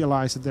do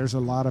realize that there's a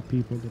lot of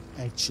people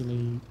that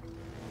actually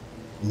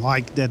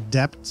like that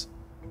depth.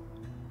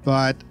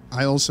 But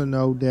I also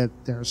know that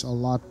there's a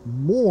lot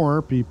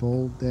more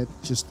people that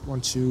just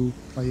want to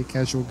play a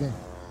casual game.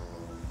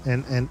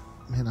 And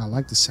man, I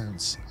like the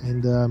sounds.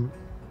 And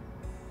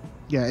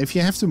yeah, if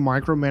you have to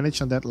micromanage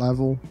on that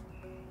level,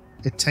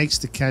 it takes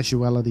the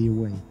casuality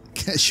away.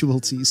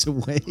 Casualties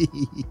away.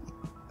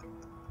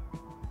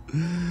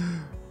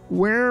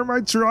 Where are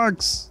my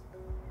trucks?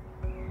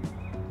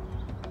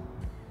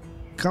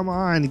 Come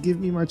on,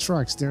 give me my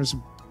trucks. There's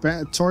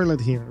a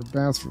toilet here, a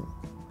bathroom.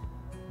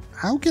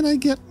 How can I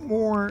get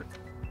more?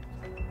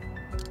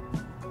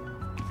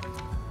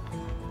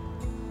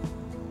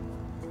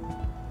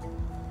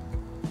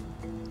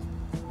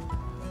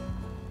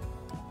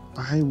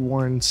 I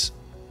want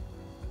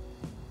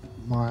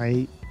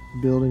my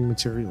building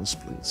materials,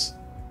 please.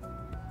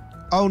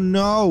 Oh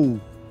no!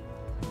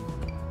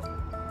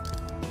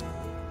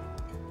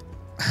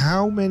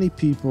 How many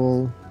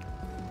people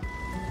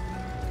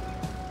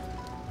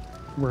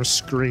were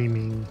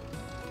screaming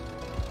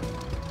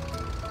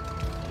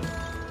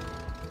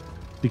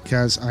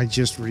because I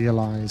just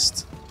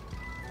realized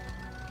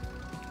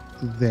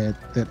that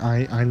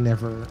I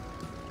never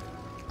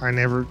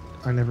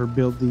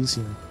built these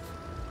here.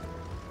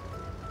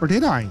 Or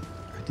did I?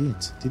 I did,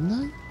 didn't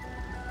I?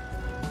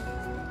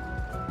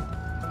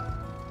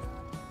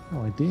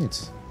 Oh, I did.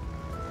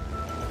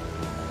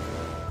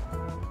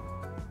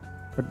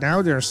 But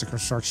now there's the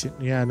construction.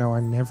 Yeah, no, I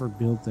never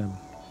built them.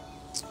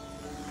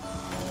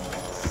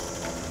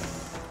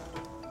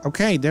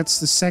 Okay, that's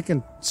the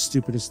second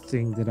stupidest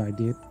thing that I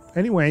did.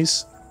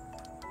 Anyways,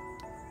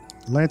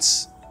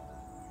 let's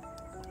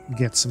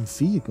get some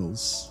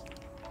vehicles.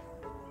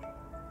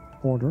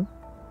 Order.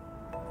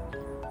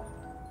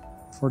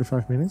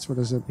 45 minutes, what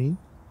does that mean?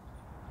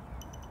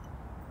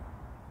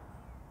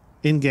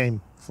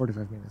 In-game,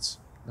 45 minutes.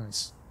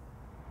 Nice.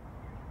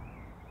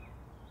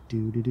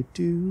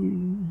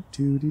 Do-do-do-do.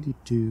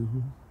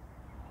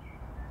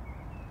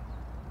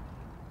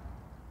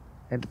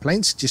 And the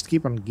planes just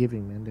keep on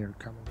giving, man. They're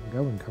coming and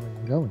going, coming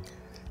and going.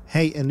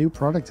 Hey, a new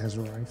product has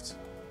arrived.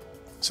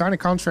 Sign a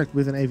contract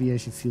with an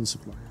aviation fuel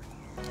supplier.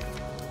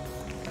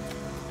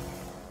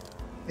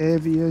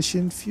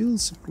 Aviation fuel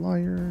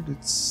supplier.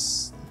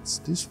 That's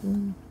this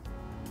one.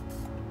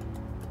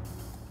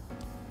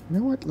 You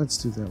know what? Let's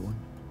do that one.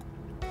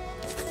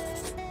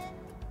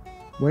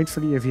 Wait for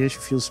the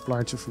aviation fuel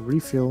supplier to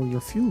refill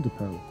your fuel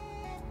depot.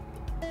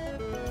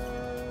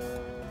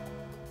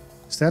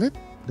 Is that it?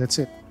 That's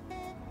it.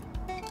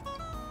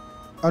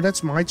 Oh,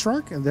 that's my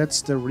truck, and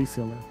that's the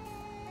refiller.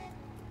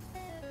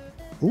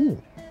 Ooh.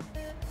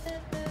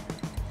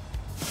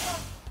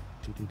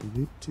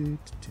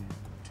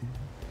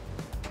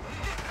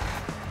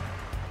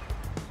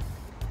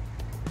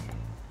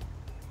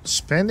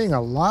 Spending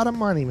a lot of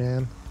money,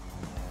 man.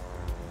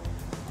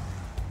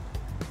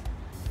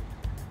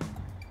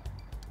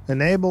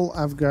 Enable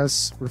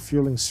avgas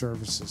refueling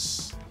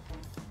services.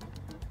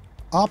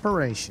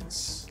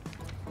 Operations.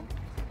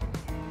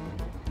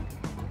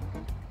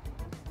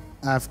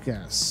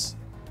 Avgas.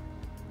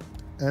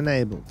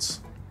 Enabled.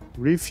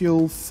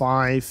 Refuel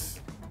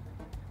 5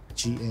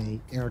 GA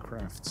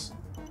aircraft.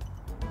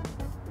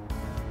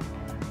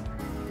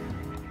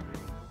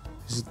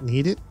 Is it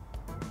needed?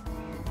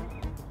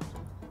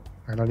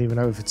 I don't even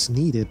know if it's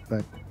needed,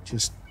 but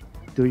just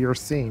do your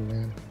thing,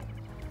 man.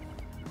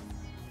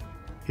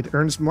 It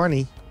earns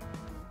money.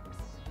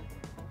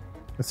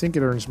 I think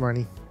it earns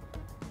money.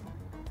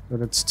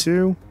 But it's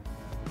 2.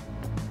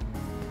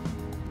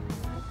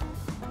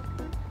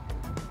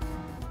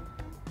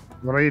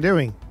 What are you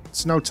doing?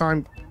 It's no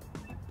time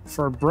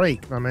for a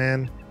break, my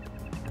man.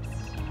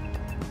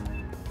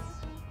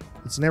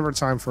 It's never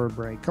time for a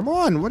break. Come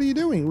on, what are you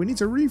doing? We need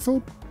to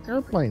refill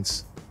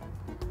airplanes.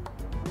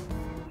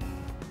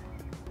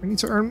 We need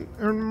to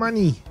earn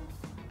money.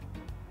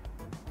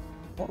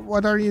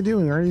 What are you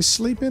doing? Are you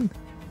sleeping?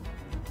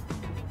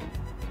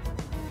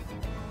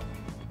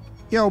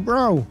 Yo,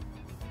 bro.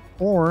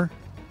 Or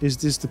is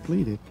this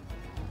depleted?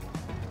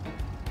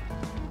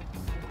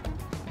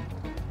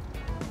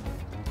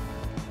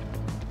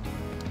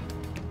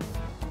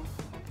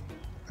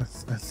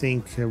 I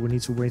think we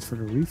need to wait for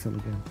the refill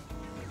again.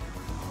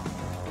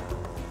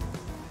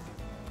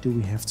 Do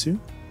we have to?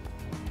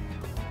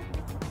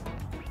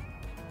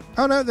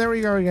 Oh no, there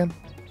we go again.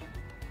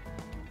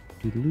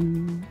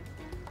 Doodaloo.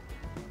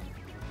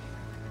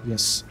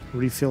 Yes,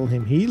 refill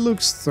him. He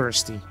looks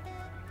thirsty.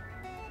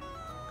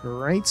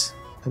 Great.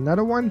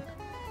 Another one.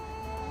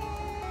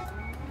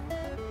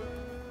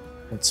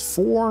 That's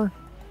 4.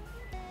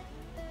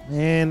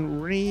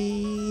 And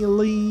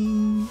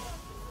really?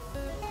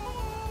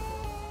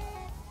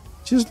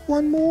 Just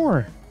one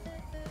more.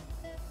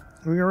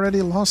 We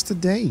already lost a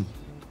day.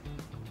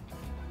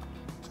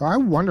 So I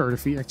wonder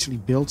if we actually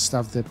build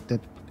stuff that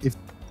if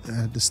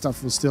the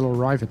stuff will still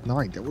arrive at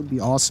night. That would be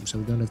awesome, so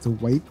we don't have to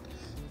wait.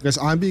 Because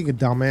I'm being a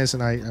dumbass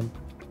and I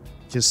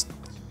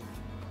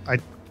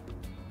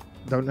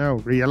don't know.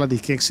 Reality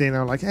kicks in.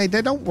 I'm like, hey,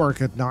 they don't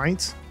work at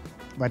night.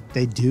 But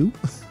they do.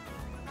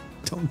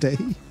 Don't they?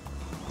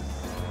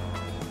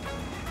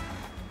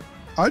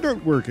 I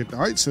don't work at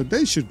night, so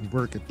they shouldn't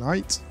work at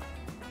night.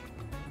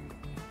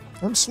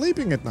 I'm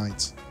sleeping at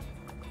night.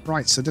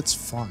 Right, so that's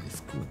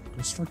 5. Cool.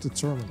 Construct a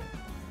terminal.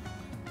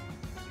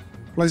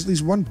 Place at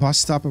least one bus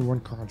stop and one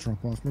car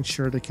drop off. Make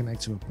sure they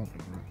connect to a public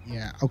road.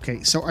 Yeah,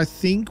 okay. So I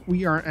think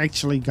we are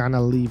actually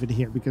gonna leave it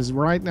here because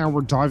right now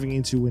we're diving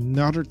into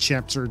another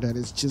chapter that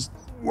is just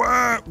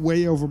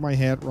way over my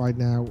head right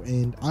now.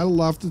 And I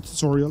love the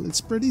tutorial.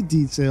 It's pretty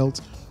detailed.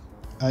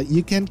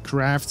 You can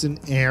craft an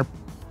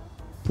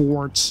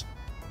airport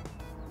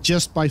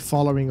just by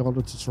following all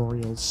the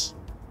tutorials,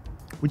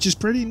 which is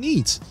pretty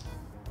neat.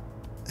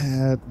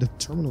 The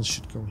terminal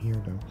should go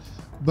here though.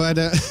 But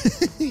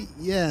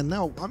yeah,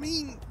 no, I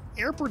mean,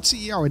 Airport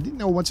CEO, I didn't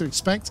know what to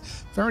expect.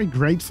 Very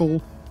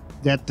grateful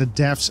that the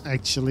devs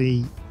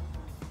actually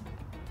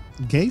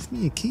gave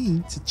me a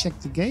key to check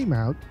the game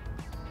out.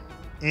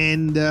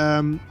 And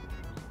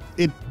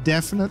it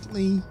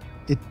definitely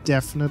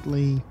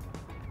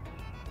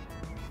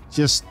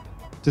just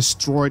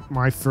destroyed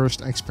my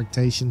first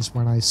expectations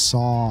when I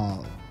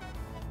saw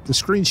the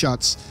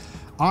screenshots.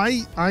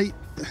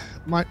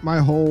 My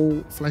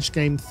whole Flash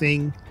game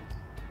thing,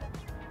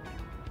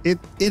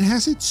 it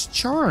has its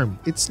charm.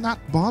 It's not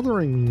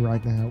bothering me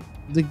right now.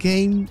 The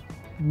game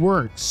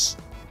works.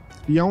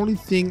 The only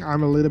thing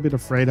I'm a little bit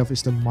afraid of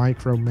is the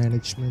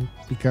micromanagement,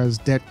 because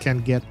that can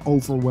get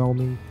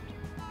overwhelming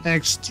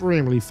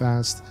extremely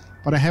fast.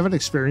 But I haven't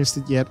experienced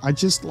it yet. I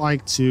just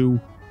like to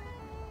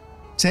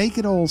take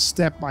it all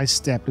step by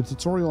step. The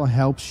tutorial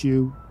helps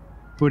you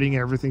putting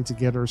everything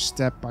together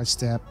step by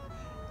step.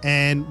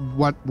 And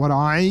what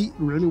I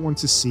really want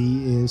to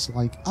see is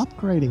like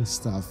upgrading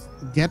stuff,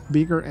 get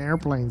bigger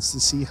airplanes to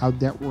see how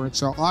that works.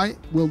 So I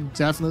will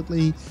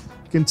definitely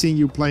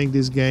continue playing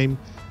this game,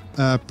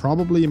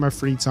 probably in my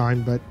free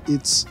time. But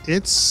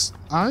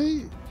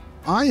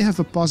I have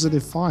a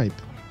positive vibe.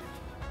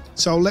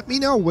 So let me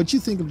know what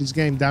you think of this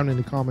game down in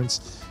the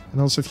comments. And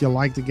also, if you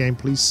like the game,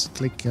 please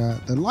click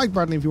the like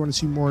button if you want to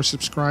see more.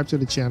 Subscribe to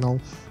the channel.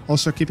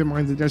 Also, keep in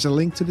mind that there's a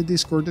link to the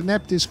Discord, the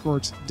NAP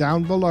Discord,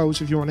 down below.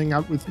 So if you want to hang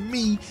out with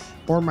me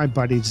or my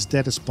buddies,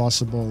 that is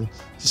possible.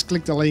 Just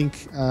click the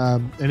link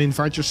and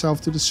invite yourself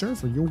to the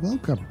server. You're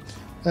welcome.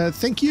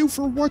 Thank you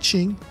for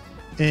watching,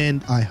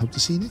 and I hope to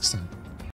see you next time.